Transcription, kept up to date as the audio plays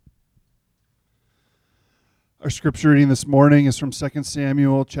Our scripture reading this morning is from 2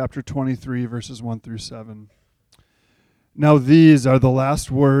 Samuel chapter 23, verses 1 through 7. Now these are the last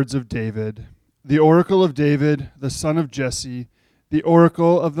words of David, the oracle of David, the son of Jesse, the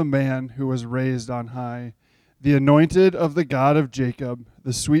oracle of the man who was raised on high, the anointed of the God of Jacob,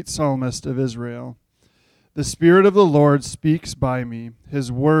 the sweet psalmist of Israel. The Spirit of the Lord speaks by me.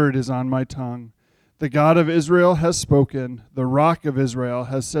 His word is on my tongue. The God of Israel has spoken. The rock of Israel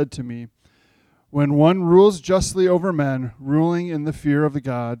has said to me, when one rules justly over men, ruling in the fear of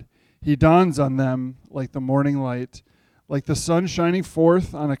God, he dawns on them like the morning light, like the sun shining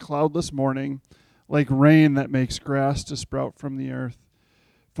forth on a cloudless morning, like rain that makes grass to sprout from the earth.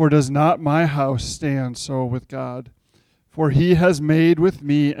 For does not my house stand so with God? For he has made with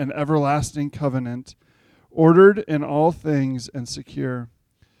me an everlasting covenant, ordered in all things and secure.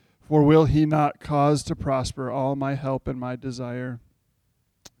 For will he not cause to prosper all my help and my desire?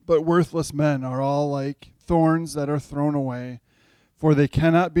 But worthless men are all like thorns that are thrown away, for they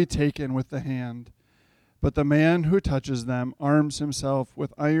cannot be taken with the hand. But the man who touches them arms himself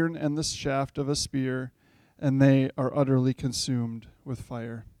with iron and the shaft of a spear, and they are utterly consumed with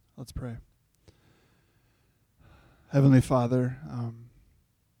fire. Let's pray. Heavenly Father,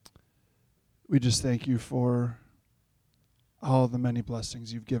 we just thank you for all the many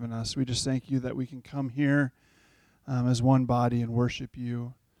blessings you've given us. We just thank you that we can come here as one body and worship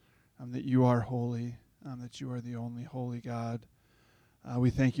you. That you are holy, that you are the only holy God.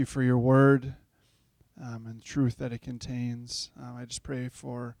 We thank you for your word and truth that it contains. I just pray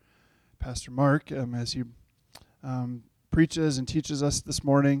for Pastor Mark as he preaches and teaches us this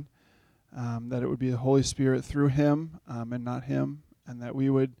morning, that it would be the Holy Spirit through him and not him, and that we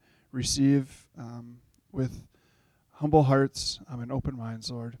would receive with humble hearts and open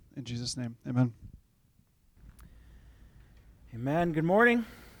minds, Lord. In Jesus' name, amen. Amen. Good morning.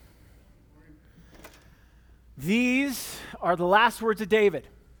 These are the last words of David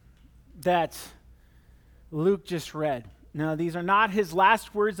that Luke just read. Now, these are not his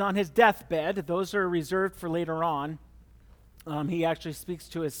last words on his deathbed. Those are reserved for later on. He actually speaks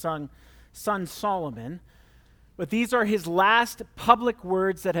to his son Solomon. But these are his last public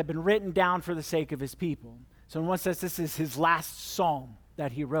words that have been written down for the sake of his people. So in one sense, this is his last psalm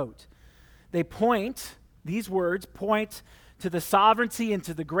that he wrote. These words point to the sovereignty and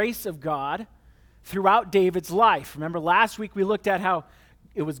to the grace of God throughout David's life. Remember, last week we looked at how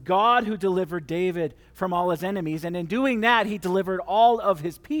it was God who delivered David from all his enemies, and in doing that, he delivered all of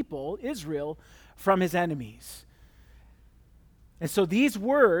his people, Israel, from his enemies. And so these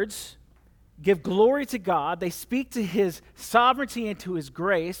words give glory to God. They speak to his sovereignty and to his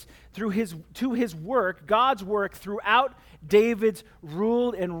grace to his work, God's work throughout David's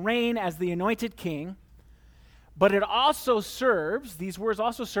rule and reign as the anointed king. But these words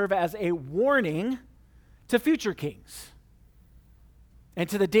also serve as a warning to future kings and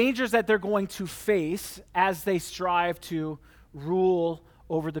to the dangers that they're going to face as they strive to rule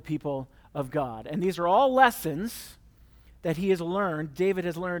over the people of God. And these are all lessons that David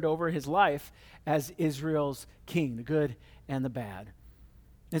has learned over his life as Israel's king, the good and the bad.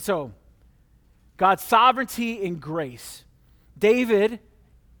 And so, God's sovereignty and grace. David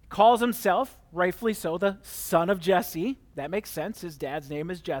calls himself, rightfully so, the son of Jesse. That makes sense. His dad's name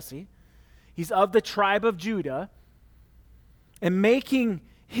is Jesse. He's of the tribe of Judah. And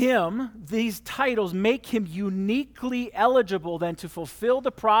these titles make him uniquely eligible then to fulfill the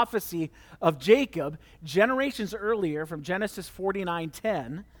prophecy of Jacob generations earlier from Genesis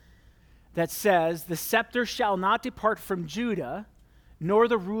 49:10 that says, the scepter shall not depart from Judah, nor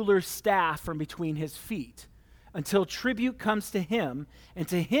the ruler's staff from between his feet, until tribute comes to him, and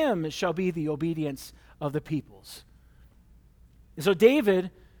to him shall be the obedience of the peoples. And so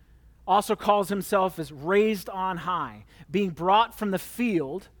David also calls himself as raised on high, being brought from the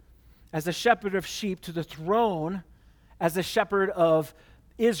field as the shepherd of sheep to the throne as the shepherd of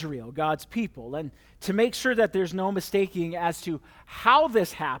Israel, God's people. And to make sure that there's no mistaking as to how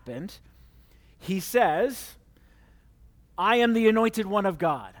this happened, he says, I am the anointed one of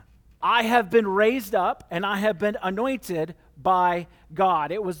God. I have been raised up and I have been anointed by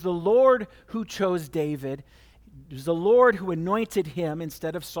God. It was the Lord who chose David. It was the Lord who anointed him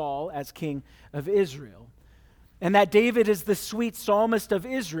instead of Saul as king of Israel. And that David is the sweet psalmist of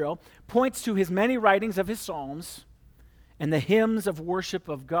Israel points to his many writings of his psalms and the hymns of worship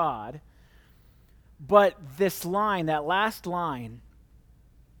of God. But this line, that last line,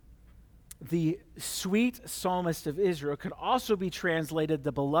 the sweet psalmist of Israel, could also be translated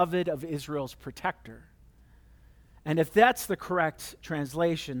the beloved of Israel's protector. And if that's the correct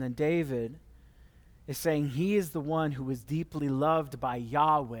translation, then David is saying he is the one who is deeply loved by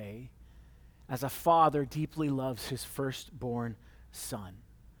Yahweh as a father deeply loves his firstborn son.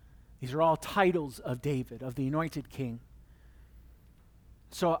 These are all titles of David, of the anointed king.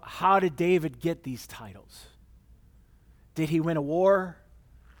 So how did David get these titles? Did he win a war?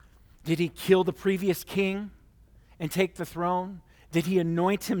 Did he kill the previous king and take the throne? Did he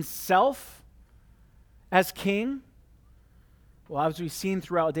anoint himself as king? Well, as we've seen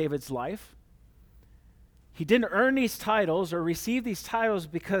throughout David's life, he didn't earn these titles or receive these titles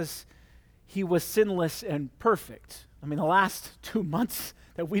because he was sinless and perfect. I mean, the last 2 months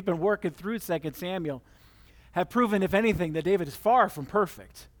that we've been working through 2 Samuel have proven, if anything, that David is far from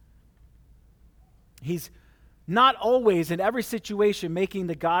perfect. He's not always in every situation making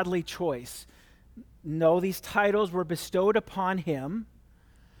the godly choice. No, these titles were bestowed upon him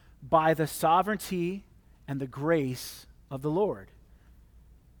by the sovereignty and the grace of the Lord.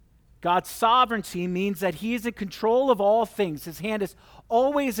 God's sovereignty means that he is in control of all things. His hand is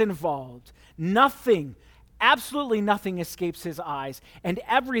always involved. Nothing, absolutely nothing escapes his eyes. And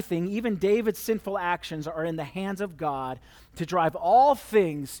everything, even David's sinful actions, are in the hands of God to drive all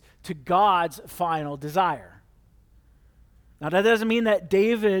things to God's final desire. Now, that doesn't mean that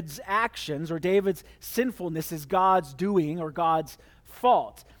David's actions or David's sinfulness is God's doing or God's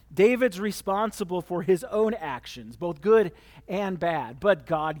fault. David's responsible for his own actions, both good and bad. But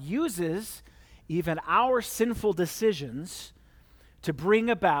God uses even our sinful decisions to bring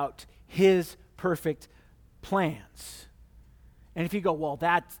about his perfect plans. And if you go, well,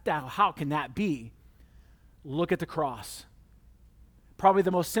 how can that be? Look at the cross. Probably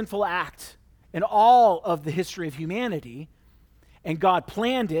the most sinful act in all of the history of humanity. And God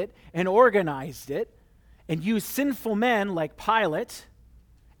planned it and organized it and used sinful men like Pilate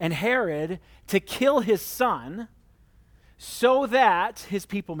and Herod to kill his son so that his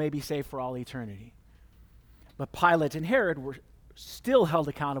people may be saved for all eternity. But Pilate and Herod were still held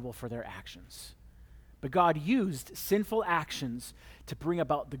accountable for their actions. But God used sinful actions to bring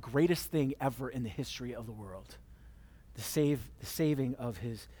about the greatest thing ever in the history of the world, the saving of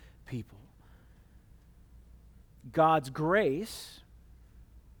his people. God's grace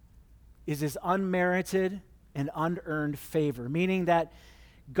is his unmerited and unearned favor, meaning that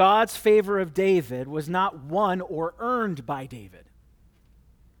God's favor of David was not won or earned by David.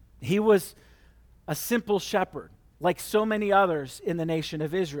 He was a simple shepherd, like so many others in the nation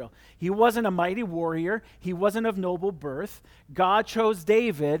of Israel. He wasn't a mighty warrior. He wasn't of noble birth. God chose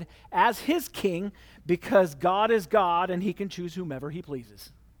David as his king because God is God and he can choose whomever he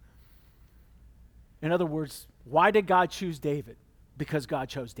pleases. In other words, why did God choose David? Because God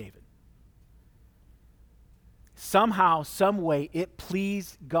chose David. Somehow, some way, it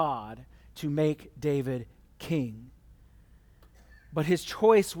pleased God to make David king. But his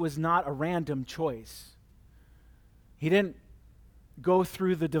choice was not a random choice. He didn't go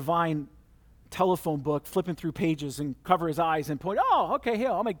through the divine telephone book, flipping through pages and cover his eyes and point, oh, okay, here,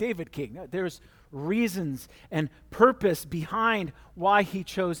 I'll make David king. There's reasons and purpose behind why he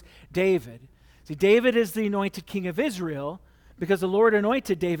chose David. See, David is the anointed king of Israel, because the Lord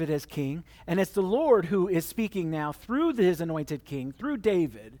anointed David as king, and it's the Lord who is speaking now through his anointed king, through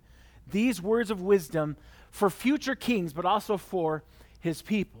David, these words of wisdom for future kings, but also for his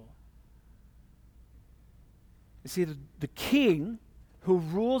people. You see, the king who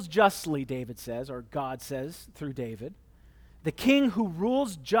rules justly, David says, or God says through David, the king who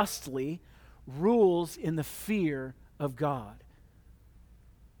rules justly rules in the fear of God.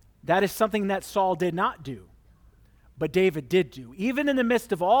 That is something that Saul did not do. But David did do, even in the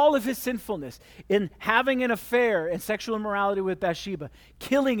midst of all of his sinfulness, in having an affair and sexual immorality with Bathsheba,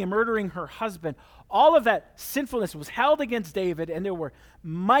 killing and murdering her husband. All of that sinfulness was held against David, and there were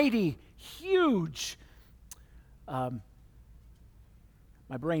mighty, huge... my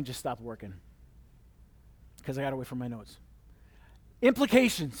brain just stopped working because I got away from my notes.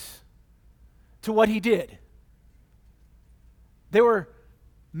 Implications to what he did. There were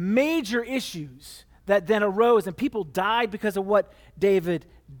major issues that then arose, and people died because of what David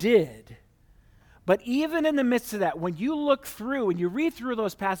did. But even in the midst of that, when you look through and you read through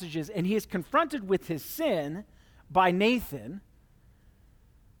those passages and he is confronted with his sin by Nathan,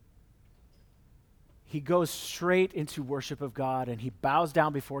 he goes straight into worship of God and he bows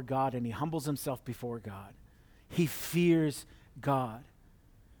down before God and he humbles himself before God. He fears God.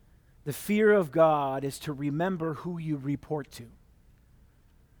 The fear of God is to remember who you report to.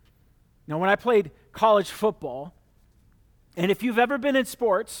 Now, when I played college football, and if you've ever been in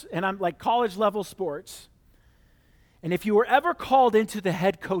sports, and I'm like college level sports, and if you were ever called into the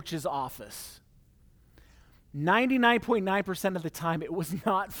head coach's office, 99.9% of the time it was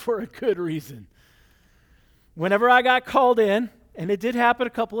not for a good reason. Whenever I got called in, And it did happen a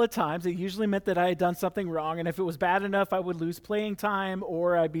couple of times. It usually meant that I had done something wrong, and if it was bad enough, I would lose playing time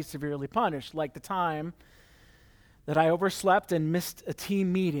or I'd be severely punished, like the time that I overslept and missed a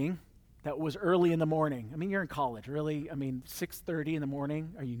team meeting that was early in the morning. I mean, you're in college, really? I mean, 6:30 in the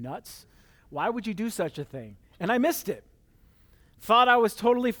morning? Are you nuts? Why would you do such a thing? And I missed it. Thought I was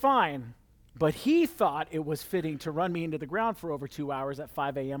totally fine, but he thought it was fitting to run me into the ground for over 2 hours at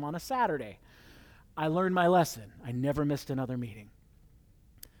 5 a.m. on a Saturday. I learned my lesson. I never missed another meeting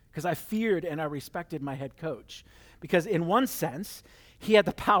because I feared and I respected my head coach because in one sense, he had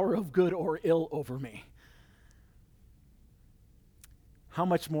the power of good or ill over me. How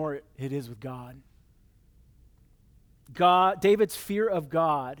much more it is with God. David's fear of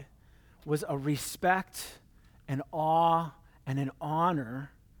God was a respect, an awe, and an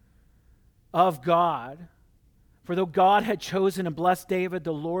honor of God. For though God had chosen and blessed David,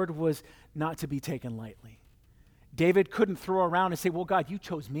 the Lord was not to be taken lightly. David couldn't throw around and say, well, God, you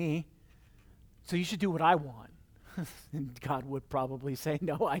chose me, so you should do what I want. And God would probably say,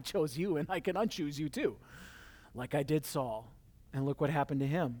 no, I chose you, and I can unchoose you too, like I did Saul. And look what happened to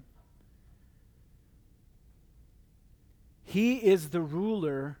him. He is the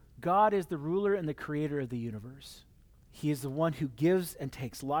ruler. God is the ruler and the creator of the universe. He is the one who gives and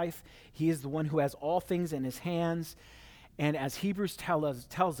takes life. He is the one who has all things in his hands. And as Hebrews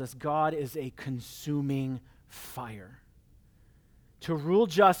tells us, God is a consuming fire. To rule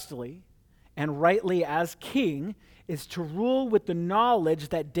justly and rightly as king is to rule with the knowledge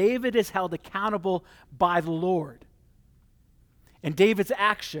that David is held accountable by the Lord. And David's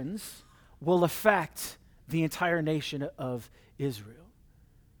actions will affect the entire nation of Israel.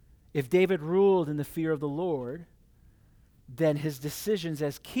 If David ruled in the fear of the Lord, then his decisions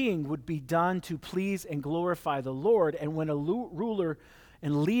as king would be done to please and glorify the Lord. And when a ruler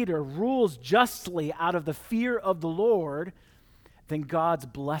and leader rules justly out of the fear of the Lord, then God's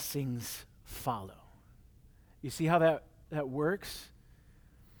blessings follow. You see how that works?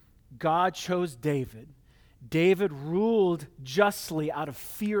 God chose David. David ruled justly out of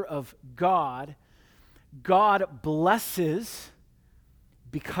fear of God. God blesses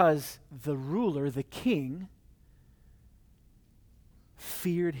because the ruler, the king,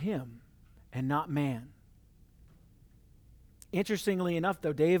 feared him and not man. Interestingly enough,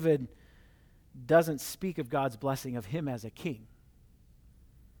 though, David doesn't speak of God's blessing of him as a king.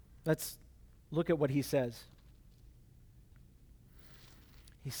 Let's look at what he says.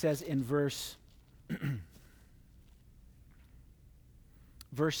 He says in verse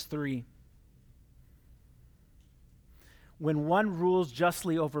 3, when one rules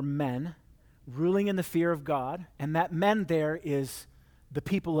justly over men, ruling in the fear of God, and that men there is the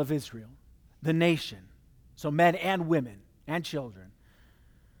people of Israel, the nation, so men and women and children.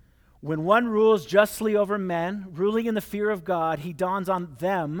 When one rules justly over men, ruling in the fear of God, he dawns on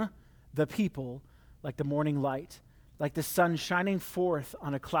them, the people, like the morning light, like the sun shining forth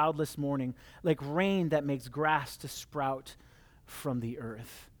on a cloudless morning, like rain that makes grass to sprout from the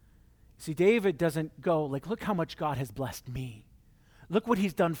earth. See, David doesn't go like, look how much God has blessed me. Look what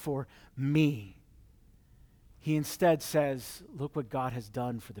he's done for me. He instead says, look what God has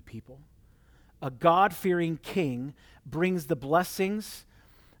done for the people. A God-fearing king brings the blessings,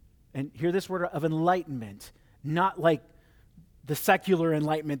 and hear this word, of enlightenment, not like the secular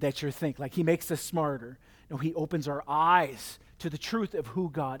enlightenment that you think, like he makes us smarter. No, he opens our eyes to the truth of who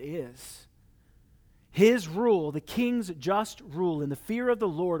God is. His rule, the king's just rule in the fear of the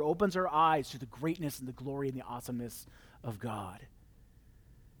Lord, opens our eyes to the greatness and the glory and the awesomeness of God.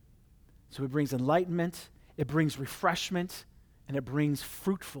 So it brings enlightenment, it brings refreshment, and it brings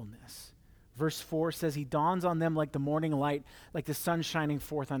fruitfulness. Verse 4 says, he dawns on them like the morning light, like the sun shining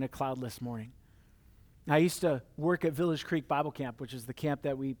forth on a cloudless morning. Now, I used to work at ElmCreek Bible Camp, which is the camp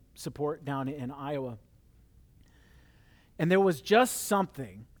that we support down in Iowa. And there was just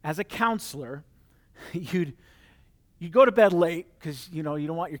something, as a counselor, you'd go to bed late because, you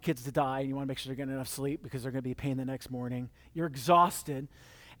don't want your kids to die and you want to make sure they're getting enough sleep because they're going to be a pain the next morning. You're exhausted.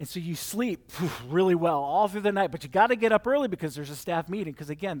 And so you sleep really well all through the night, but you got to get up early because there's a staff meeting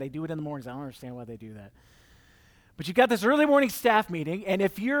because, again, they do it in the mornings. I don't understand why they do that. But you got this early morning staff meeting, and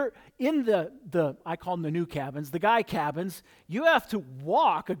if you're in the I call them the new cabins, the guy cabins, you have to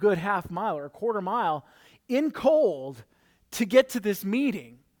walk a good half mile or a quarter mile in cold to get to this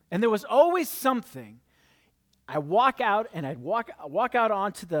meeting. And there was always something. I walk out, and I'd walk out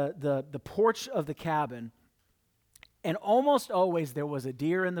onto the porch of the cabin, and almost always there was a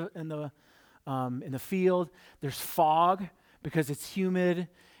deer in the field. There's fog because it's humid.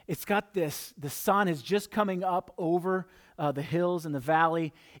 It's got the sun is just coming up over the hills and the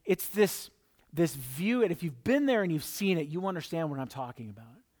valley. It's this this view, and if you've been there and you've seen it, you understand what I'm talking about.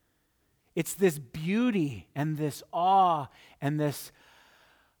 It's this beauty and this awe and this,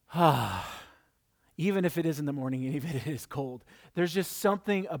 even if it is in the morning and even if it is cold, there's just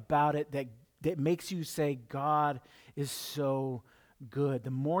something about it that makes you say, God is so good.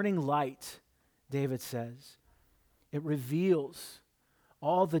 The morning light, David says, it reveals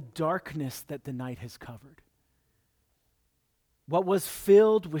all the darkness that the night has covered. What was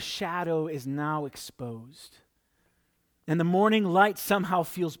filled with shadow is now exposed. And the morning light somehow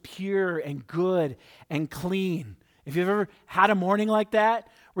feels pure and good and clean. If you've ever had a morning like that,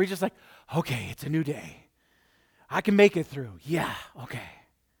 where you're just like, okay, it's a new day. I can make it through. Yeah, okay.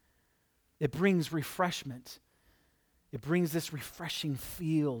 It brings refreshment. It brings this refreshing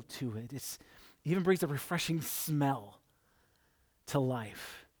feel to it. It even brings a refreshing smell to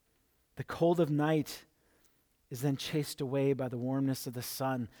life. The cold of night is then chased away by the warmness of the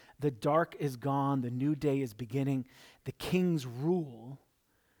sun. The dark is gone. The new day is beginning. The king's rule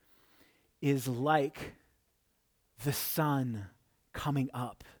is like the sun coming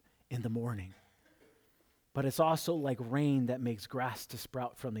up in the morning. But it's also like rain that makes grass to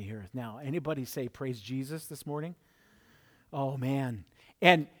sprout from the earth. Now, anybody say praise Jesus this morning? Oh, man.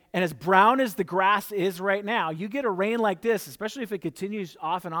 And as brown as the grass is right now, you get a rain like this, especially if it continues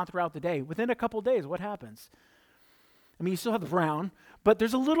off and on throughout the day. Within a couple days, what happens? I mean, you still have the brown, but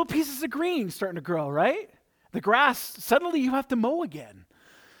there's a little pieces of green starting to grow, right? The grass, suddenly you have to mow again.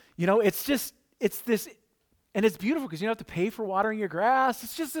 You know, it's this, and it's beautiful because you don't have to pay for watering your grass.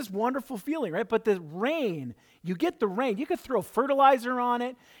 It's just this wonderful feeling, right? But the rain, you get the rain. You could throw fertilizer on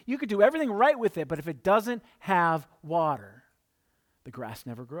it. You could do everything right with it, but if it doesn't have water, the grass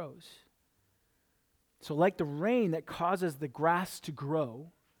never grows. So like the rain that causes the grass to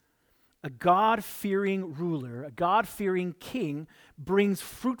grow, a God-fearing ruler, a God-fearing king brings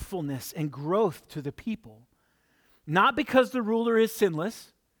fruitfulness and growth to the people. Not because the ruler is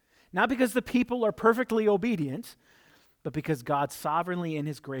sinless, not because the people are perfectly obedient, but because God sovereignly in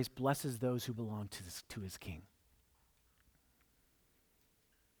his grace blesses those who belong to his king.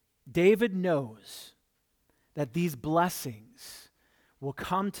 David knows that these blessings will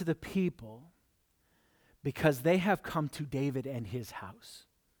come to the people because they have come to David and his house.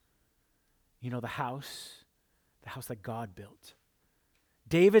 You know, the house that God built.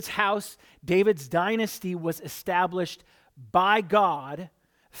 David's house, David's dynasty was established by God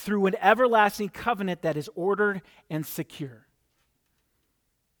through an everlasting covenant that is ordered and secure.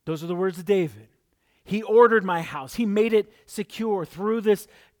 Those are the words of David. He ordered my house. He made it secure through this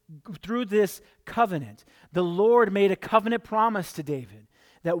covenant. The Lord made a covenant promise to David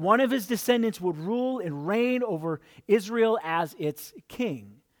that one of his descendants would rule and reign over Israel as its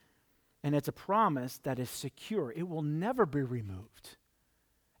king. And it's a promise that is secure. It will never be removed.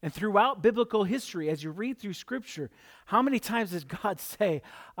 And throughout biblical history, as you read through Scripture, how many times does God say,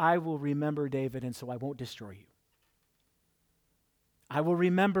 I will remember David and so I won't destroy you? I will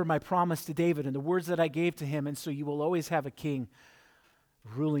remember my promise to David and the words that I gave to him, and so you will always have a king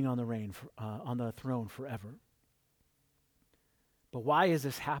ruling on the throne forever. But why is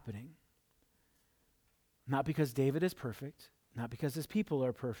this happening? Not because David is perfect, not because his people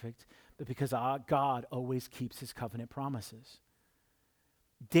are perfect, but because God always keeps his covenant promises.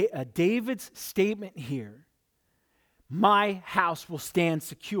 David's statement here, my house will stand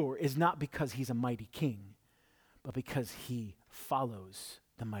secure, is not because he's a mighty king, but because he follows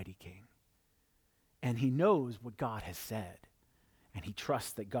the mighty king. And he knows what God has said, and he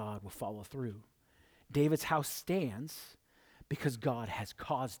trusts that God will follow through. David's house stands because God has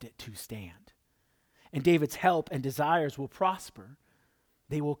caused it to stand. And David's help and desires will prosper.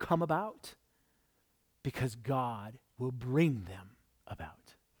 They will come about because God will bring them about.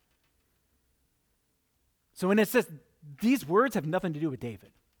 So when it says, these words have nothing to do with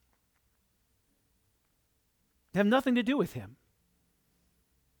David. They have nothing to do with him.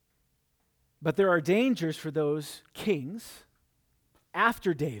 But there are dangers for those kings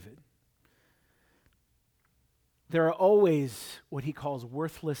after David. There are always what he calls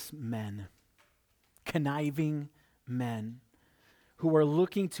worthless men, conniving men who are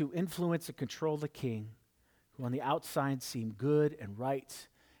looking to influence and control the king, who on the outside seem good and right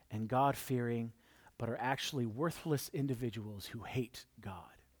and God-fearing, but are actually worthless individuals who hate God.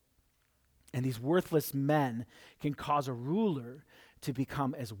 And these worthless men can cause a ruler to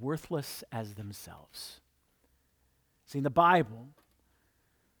become as worthless as themselves. See, in the Bible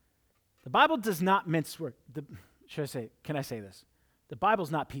does not mince words. Can I say this? The Bible's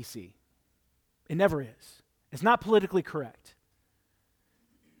not PC. It never is. It's not politically correct.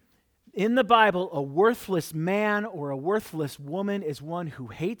 In the Bible, a worthless man or a worthless woman is one who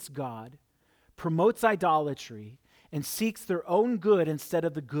hates God, promotes idolatry, and seeks their own good instead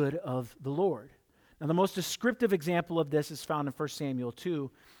of the good of the Lord. Now, the most descriptive example of this is found in 1 Samuel 2,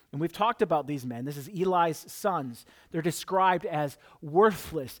 and we've talked about these men. This is Eli's sons. They're described as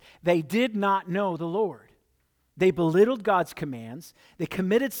worthless. They did not know the Lord. They belittled God's commands, they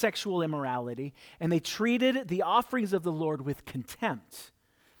committed sexual immorality, and they treated the offerings of the Lord with contempt.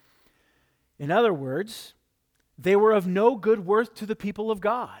 In other words, they were of no good worth to the people of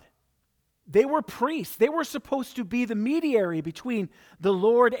God. They were priests. They were supposed to be the mediator between the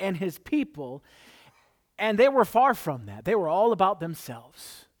Lord and his people, and they were far from that. They were all about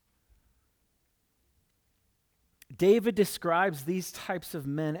themselves. David describes these types of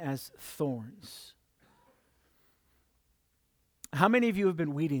men as thorns. How many of you have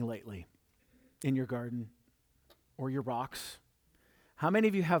been weeding lately in your garden or your rocks? How many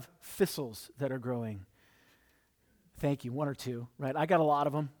of you have thistles that are growing? Thank you, one or two, right? I got a lot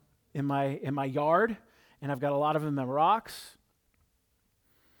of them in my yard, and I've got a lot of them in my rocks.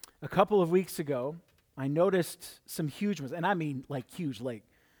 A couple of weeks ago, I noticed some huge ones, and I mean like huge, like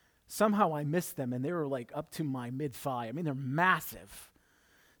somehow I missed them, and they were like up to my mid-thigh. I mean, they're massive.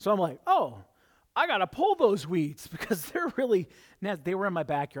 So I'm like, oh, I got to pull those weeds because they're really, they were in my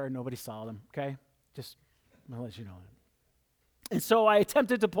backyard. Nobody saw them, okay? Just I'm going to let you know. And so I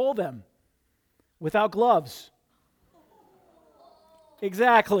attempted to pull them without gloves.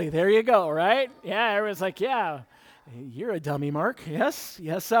 Exactly. There you go, right? Yeah, everyone's like, yeah, you're a dummy, Mark.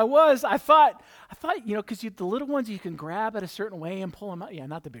 Yes, I was. I thought, because the little ones you can grab it a certain way and pull them out. Yeah,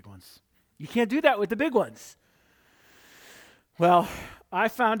 not the big ones. You can't do that with the big ones. Well, I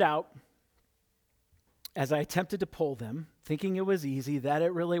found out as I attempted to pull them, thinking it was easy, that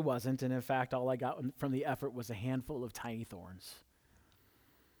it really wasn't. And in fact, all I got from the effort was a handful of tiny thorns.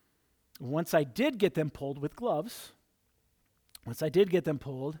 Once I did get them pulled with gloves, I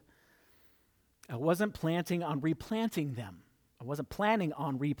wasn't planning on replanting them. I wasn't planning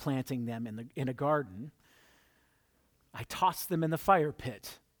on replanting them in a garden. I tossed them in the fire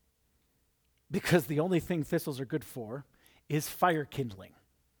pit because the only thing thistles are good for is fire kindling.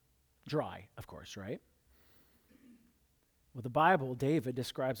 Dry, of course, right? Well, the Bible, David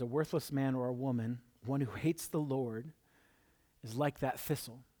describes a worthless man or a woman, one who hates the Lord, is like that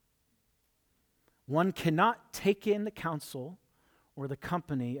thistle. One cannot take in the counsel or the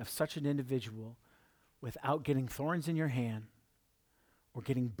company of such an individual without getting thorns in your hand or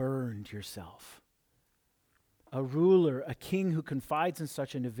getting burned yourself. A ruler, a king who confides in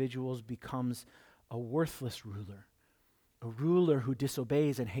such individuals becomes a worthless ruler, a ruler who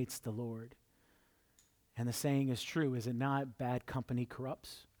disobeys and hates the Lord. And the saying is true, is it not? Bad company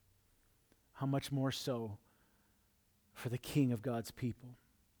corrupts. How much more so for the king of God's people?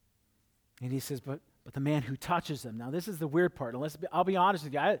 And he says, but the man who touches them. Now, this is the weird part. I'll be honest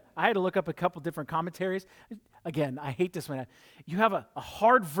with you. I had to look up a couple different commentaries. Again, I hate this one. You have a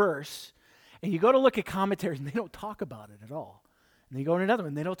hard verse, and you go to look at commentaries, and they don't talk about it at all. And then you go to another one,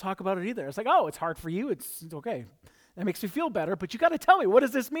 and they don't talk about it either. It's like, oh, it's hard for you. It's okay. That makes me feel better, but you got to tell me, what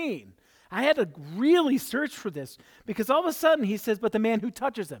does this mean? I had to really search for this because all of a sudden he says, but the man who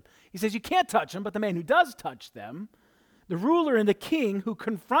touches them. He says, you can't touch them, but the man who does touch them, the ruler and the king who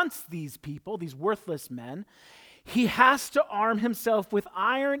confronts these people, these worthless men, he has to arm himself with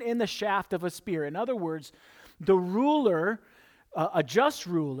iron in the shaft of a spear. In other words, the ruler, a just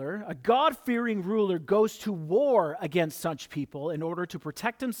ruler, a God-fearing ruler goes to war against such people in order to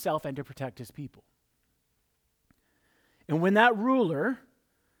protect himself and to protect his people. And when that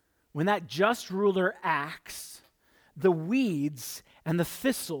just ruler acts, the weeds and the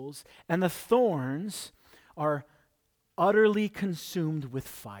thistles and the thorns are utterly consumed with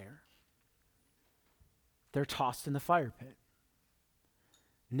fire. They're tossed in the fire pit,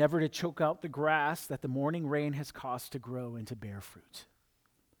 never to choke out the grass that the morning rain has caused to grow into bare fruit.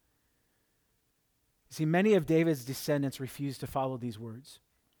 See, many of David's descendants refused to follow these words.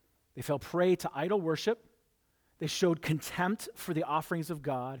 They fell prey to idol worship. They showed contempt for the offerings of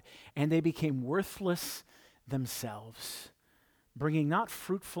God, and they became worthless themselves, bringing not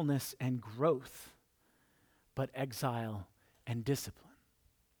fruitfulness and growth, but exile and discipline.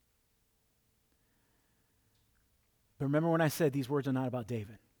 But remember when I said these words are not about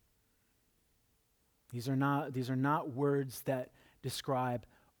David. These are not words that describe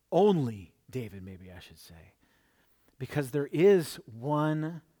only David, maybe I should say. Because there is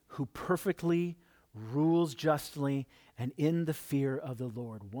one who perfectly rules justly and in the fear of the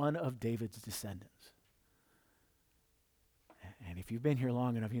Lord, one of David's descendants. And if you've been here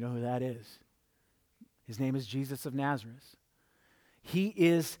long enough, you know who that is. His name is Jesus of Nazareth. He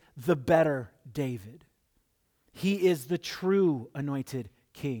is the better David. He is the true anointed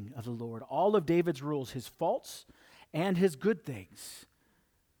king of the Lord. All of David's rules, his faults and his good things,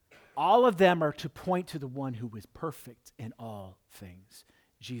 all of them are to point to the one who is perfect in all things,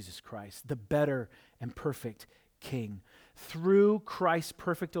 Jesus Christ, the better and perfect king. Through Christ's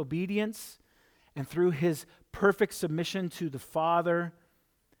perfect obedience and through his perfect submission to the Father,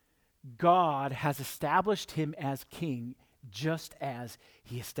 God has established him as king, just as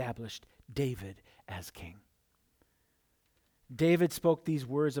he established David as king. David spoke these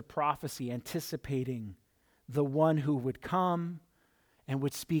words of prophecy, anticipating the one who would come and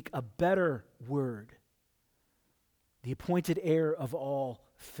would speak a better word, the appointed heir of all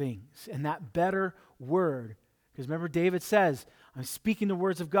things. And that better word, because remember David says, I'm speaking the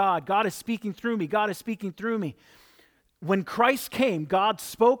words of God. God is speaking through me. God is speaking through me. When Christ came, God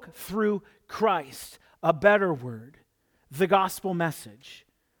spoke through Christ a better word, the gospel message.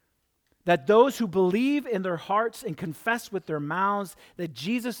 That those who believe in their hearts and confess with their mouths that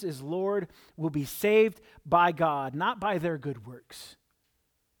Jesus is Lord will be saved by God, not by their good works.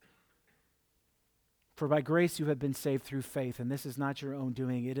 For by grace you have been saved through faith, and this is not your own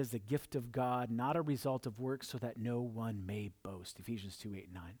doing. It is the gift of God, not a result of works, so that no one may boast. Ephesians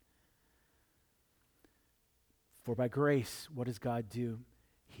 2:8-9. For by grace, what does God do?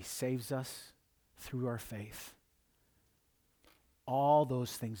 He saves us through our faith. All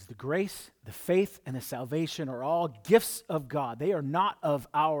those things, the grace, the faith, and the salvation are all gifts of God. They are not of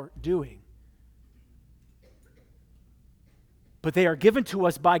our doing. But they are given to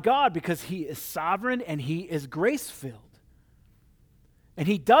us by God because he is sovereign and he is grace-filled. And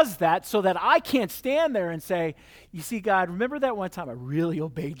he does that so that I can't stand there and say, you see, God, remember that one time I really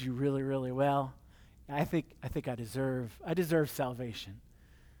obeyed you really, really well? I think I deserve salvation.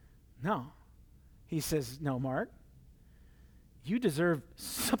 No. He says, no, Mark, you deserve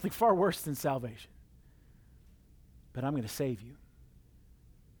something far worse than salvation. But I'm going to save you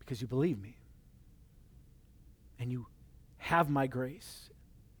because you believe me. And you have my grace.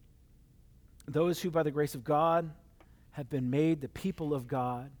 Those who by the grace of God have been made the people of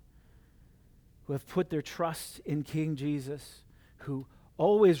God, who have put their trust in King Jesus, who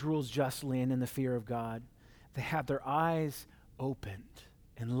always rules justly and in the fear of God, they have their eyes opened,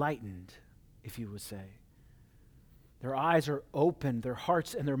 enlightened, if you would say. Their eyes are opened, their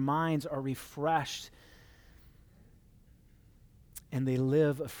hearts and their minds are refreshed, and they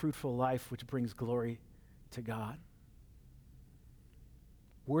live a fruitful life which brings glory to God.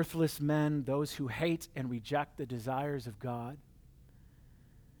 Worthless men, those who hate and reject the desires of God,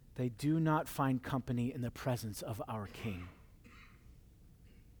 they do not find company in the presence of our King.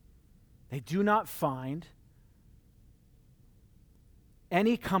 They do not find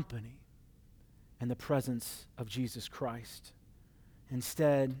any company in the presence of Jesus Christ.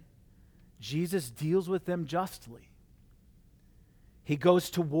 Instead, Jesus deals with them justly. He goes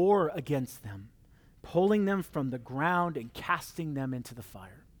to war against them, pulling them from the ground and casting them into the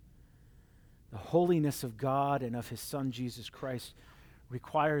fire. The holiness of God and of his Son, Jesus Christ,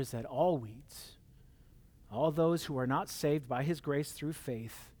 requires that all weeds, all those who are not saved by his grace through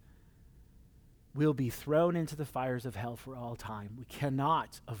faith, will be thrown into the fires of hell for all time. We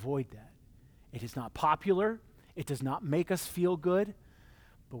cannot avoid that. It is not popular. It does not make us feel good,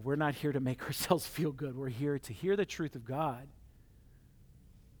 but we're not here to make ourselves feel good. We're here to hear the truth of God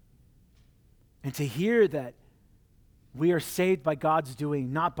and to hear that we are saved by God's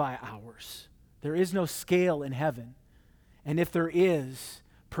doing, not by ours. There is no scale in heaven. And if there is,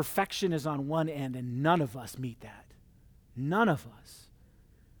 perfection is on one end, and none of us meet that. None of us.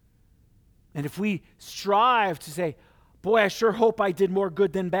 And if we strive to say, boy, I sure hope I did more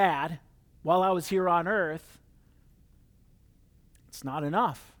good than bad while I was here on earth, it's not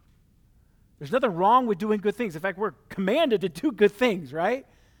enough. There's nothing wrong with doing good things. In fact, we're commanded to do good things, right?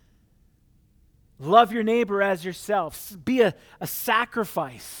 Love your neighbor as yourself. Be a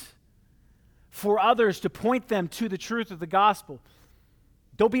sacrifice for others to point them to the truth of the gospel.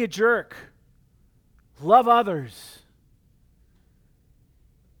 Don't be a jerk. Love others.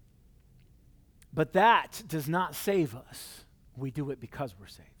 But that does not save us. We do it because we're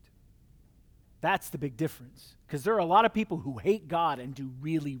saved. That's the big difference. Because there are a lot of people who hate God and do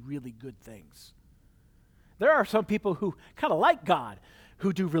really, really good things. There are some people who kind of like God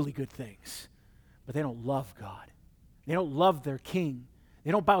who do really good things. But they don't love God. They don't love their King.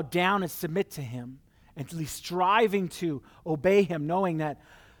 They don't bow down and submit to him, and at least striving to obey him, knowing that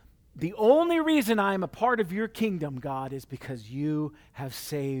the only reason I am a part of your kingdom, God, is because you have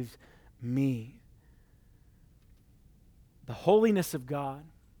saved me. The holiness of God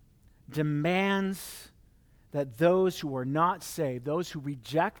demands that those who are not saved, those who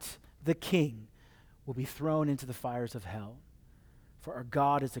reject the King, will be thrown into the fires of hell For our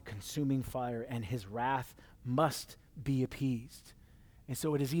God is a consuming fire, and his wrath must be appeased. And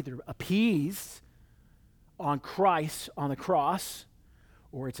so it is either appeased on Christ on the cross,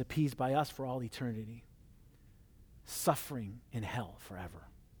 or it's appeased by us for all eternity, suffering in hell forever.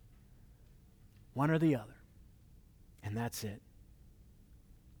 One or the other. And that's it.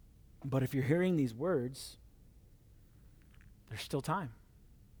 But if you're hearing these words, there's still time.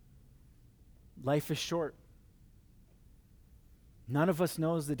 Life is short. None of us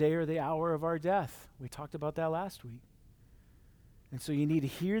knows the day or the hour of our death. We talked about that last week. And so you need to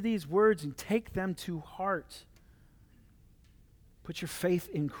hear these words and take them to heart. Put your faith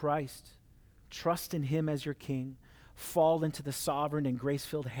in Christ. Trust in him as your king. Fall into the sovereign and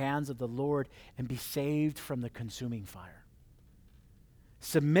grace-filled hands of the Lord and be saved from the consuming fire.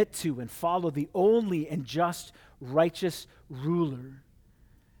 Submit to and follow the only and just righteous ruler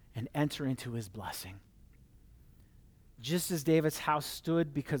and enter into his blessing. Just as David's house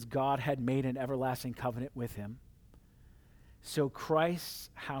stood because God had made an everlasting covenant with him, so Christ's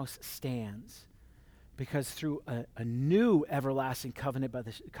house stands because through a new everlasting covenant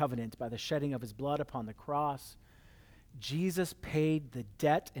by the shedding of his blood upon the cross, Jesus paid the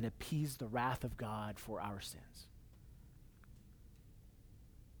debt and appeased the wrath of God for our sins.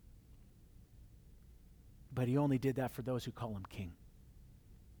 But he only did that for those who call him king.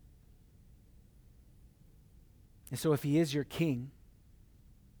 And so if he is your king,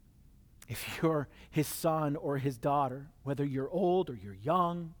 if you're his son or his daughter, whether you're old or you're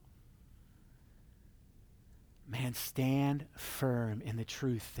young, man, stand firm in the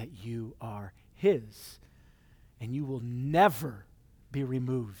truth that you are his, and you will never be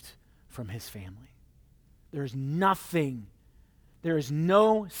removed from his family. There is no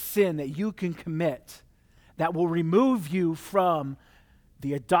sin that you can commit that will remove you from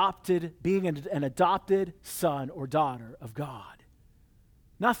being an adopted son or daughter of God.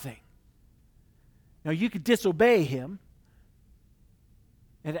 Nothing. Now, you could disobey him.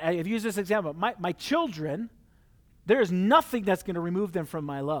 And I've used this example. My children, there is nothing that's going to remove them from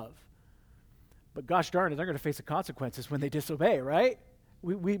my love. But gosh darn it, they're going to face the consequences when they disobey, right?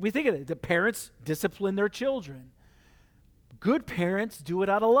 We think of it. The parents discipline their children. Good parents do it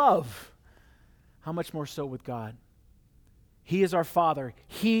out of love. How much more so with God? He is our Father.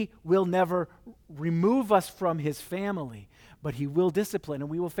 He will never remove us from his family, but he will discipline, and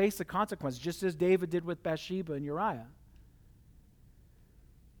we will face the consequences, just as David did with Bathsheba and Uriah.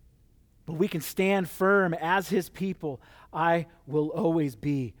 But we can stand firm as his people. I will always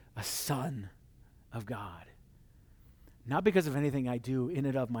be a son of God. Not because of anything I do in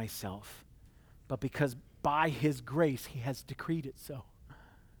and of myself, but because by his grace he has decreed it so.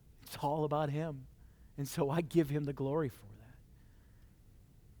 It's all about him. And so I give him the glory for that.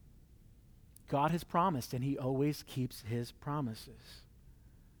 God has promised, and he always keeps his promises.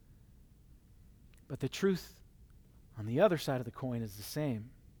 But the truth on the other side of the coin is the same.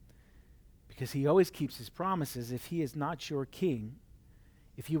 Because he always keeps his promises. If he is not your king,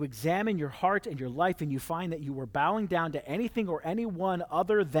 if you examine your heart and your life and you find that you were bowing down to anything or anyone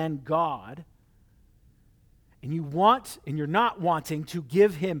other than God, and you're not wanting to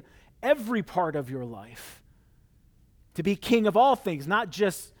give him every part of your life, to be king of all things, not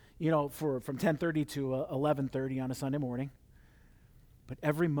just, from 10:30 to 11:30 on a Sunday morning, but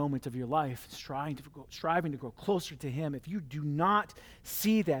every moment of your life striving to grow closer to him. If you do not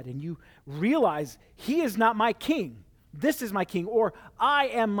see that and you realize he is not my king, this is my king, or I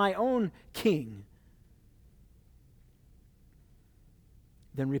am my own king,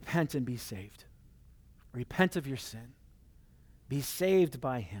 then repent and be saved. Repent of your sin. Be saved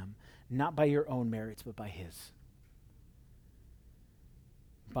by him, not by your own merits, but by his.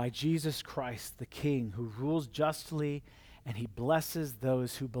 By Jesus Christ, the King, who rules justly, and he blesses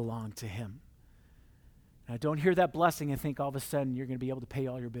those who belong to him. Now, don't hear that blessing and think all of a sudden you're going to be able to pay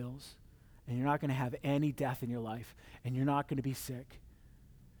all your bills, and you're not going to have any death in your life, and you're not going to be sick,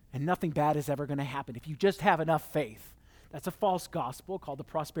 and nothing bad is ever going to happen if you just have enough faith. That's a false gospel called the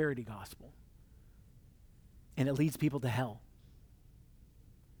prosperity gospel, and it leads people to hell.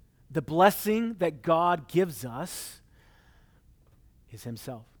 The blessing that God gives us is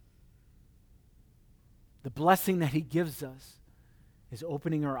himself. The blessing that he gives us is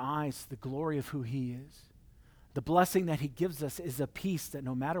opening our eyes to the glory of who he is. The blessing that he gives us is a peace that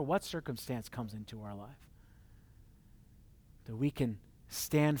no matter what circumstance comes into our life, that we can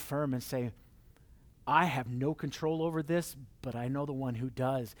stand firm and say, I have no control over this, but I know the one who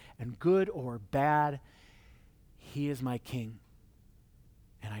does. And good or bad, he is my king.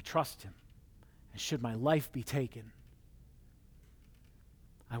 And I trust him. And should my life be taken,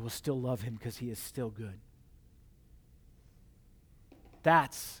 I will still love him because he is still good.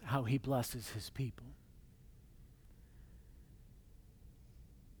 That's how he blesses his people.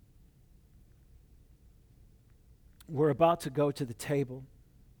 We're about to go to the table,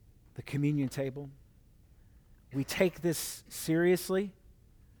 the communion table. We take this seriously.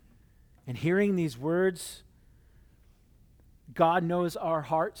 And hearing these words, God knows our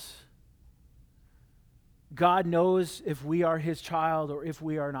hearts. God knows if we are his child or if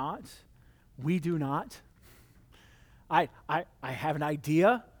we are not. We do not. I have an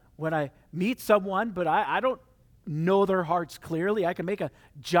idea when I meet someone, but I don't know their hearts clearly. I can make a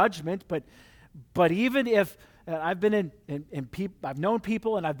judgment, but even if I've been I've known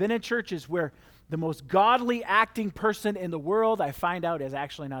people and I've been in churches where the most godly acting person in the world I find out is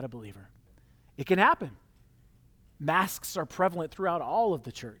actually not a believer. It can happen. Masks are prevalent throughout all of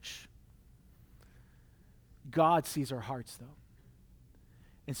the church. God sees our hearts, though.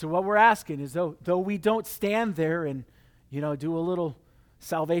 And so what we're asking is, though we don't stand there and, do a little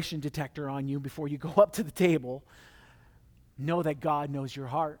salvation detector on you before you go up to the table, know that God knows your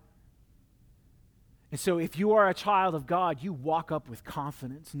heart. And so if you are a child of God, you walk up with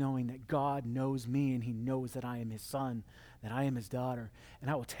confidence, knowing that God knows me and he knows that I am his son, that I am his daughter.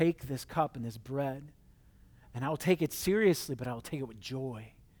 And I will take this cup and this bread, and I will take it seriously, but I will take it with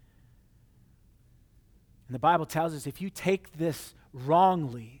joy. And the Bible tells us if you take this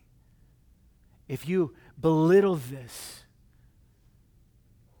wrongly, if you belittle this,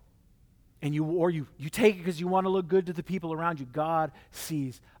 and you take it because you want to look good to the people around you, God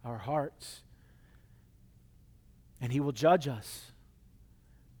sees our hearts. And he will judge us.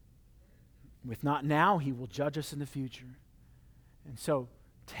 If not now, he will judge us in the future. And so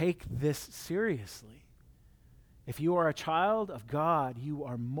take this seriously. If you are a child of God, you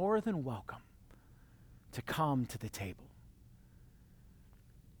are more than welcome to come to the table.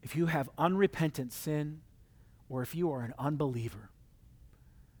 If you have unrepentant sin, or if you are an unbeliever,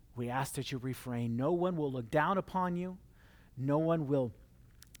 we ask that you refrain. No one will look down upon you. No one will.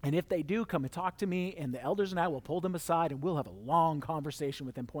 And if they do, come and talk to me, and the elders and I will pull them aside, and we'll have a long conversation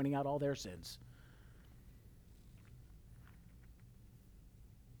with them, pointing out all their sins.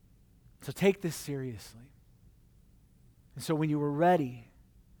 So take this seriously. And so when you are ready,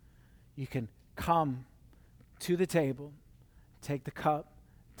 you can come to the table, take the cup,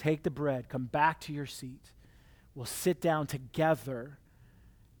 take the bread, come back to your seat. We'll sit down together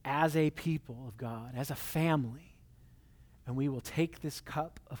as a people of God, as a family. And we will take this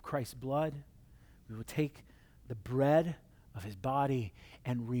cup of Christ's blood, we will take the bread of his body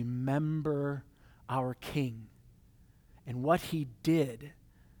and remember our King and what he did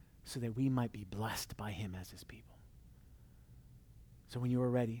so that we might be blessed by him as his people. So when you are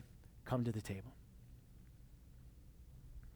ready, come to the table.